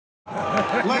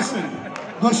Listen,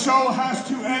 the show has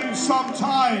to end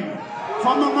sometime.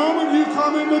 From the moment you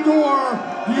come in the door,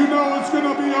 you know it's going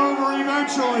to be over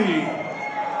eventually.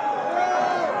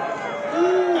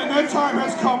 And that time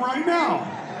has come right now.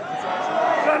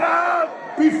 Shut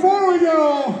up! Before we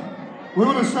go, we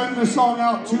want to send this song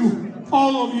out to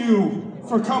all of you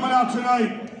for coming out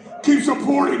tonight. Keep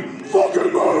supporting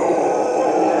fucking metal!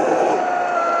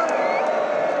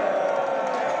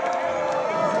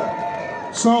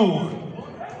 So,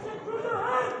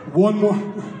 one more.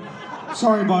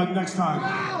 Sorry, bud, next time.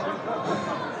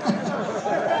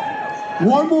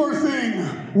 One more thing,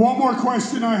 one more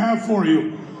question I have for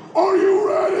you. Are you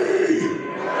ready?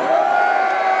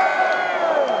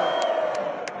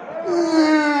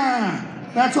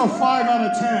 That's a 5 out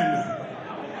of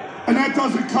 10. And that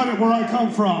doesn't cut it where I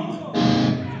come from.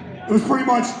 It was pretty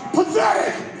much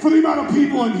pathetic for the amount of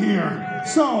people in here.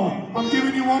 So, I'm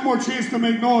giving you one more chance to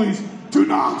make noise. Do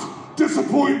not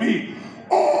disappoint me.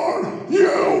 Are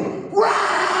you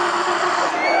ready?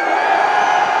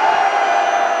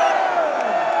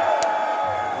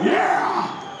 Yeah!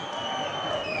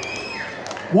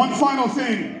 One final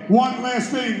thing, one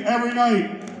last thing every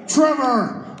night.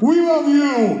 Trevor, we love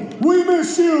you. We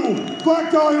miss you.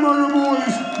 Black Dahlia Murder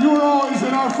Boys, you are always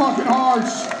in our fucking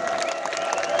hearts.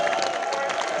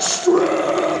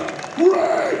 Strip,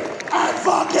 rape, and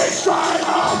fucking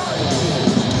strangled!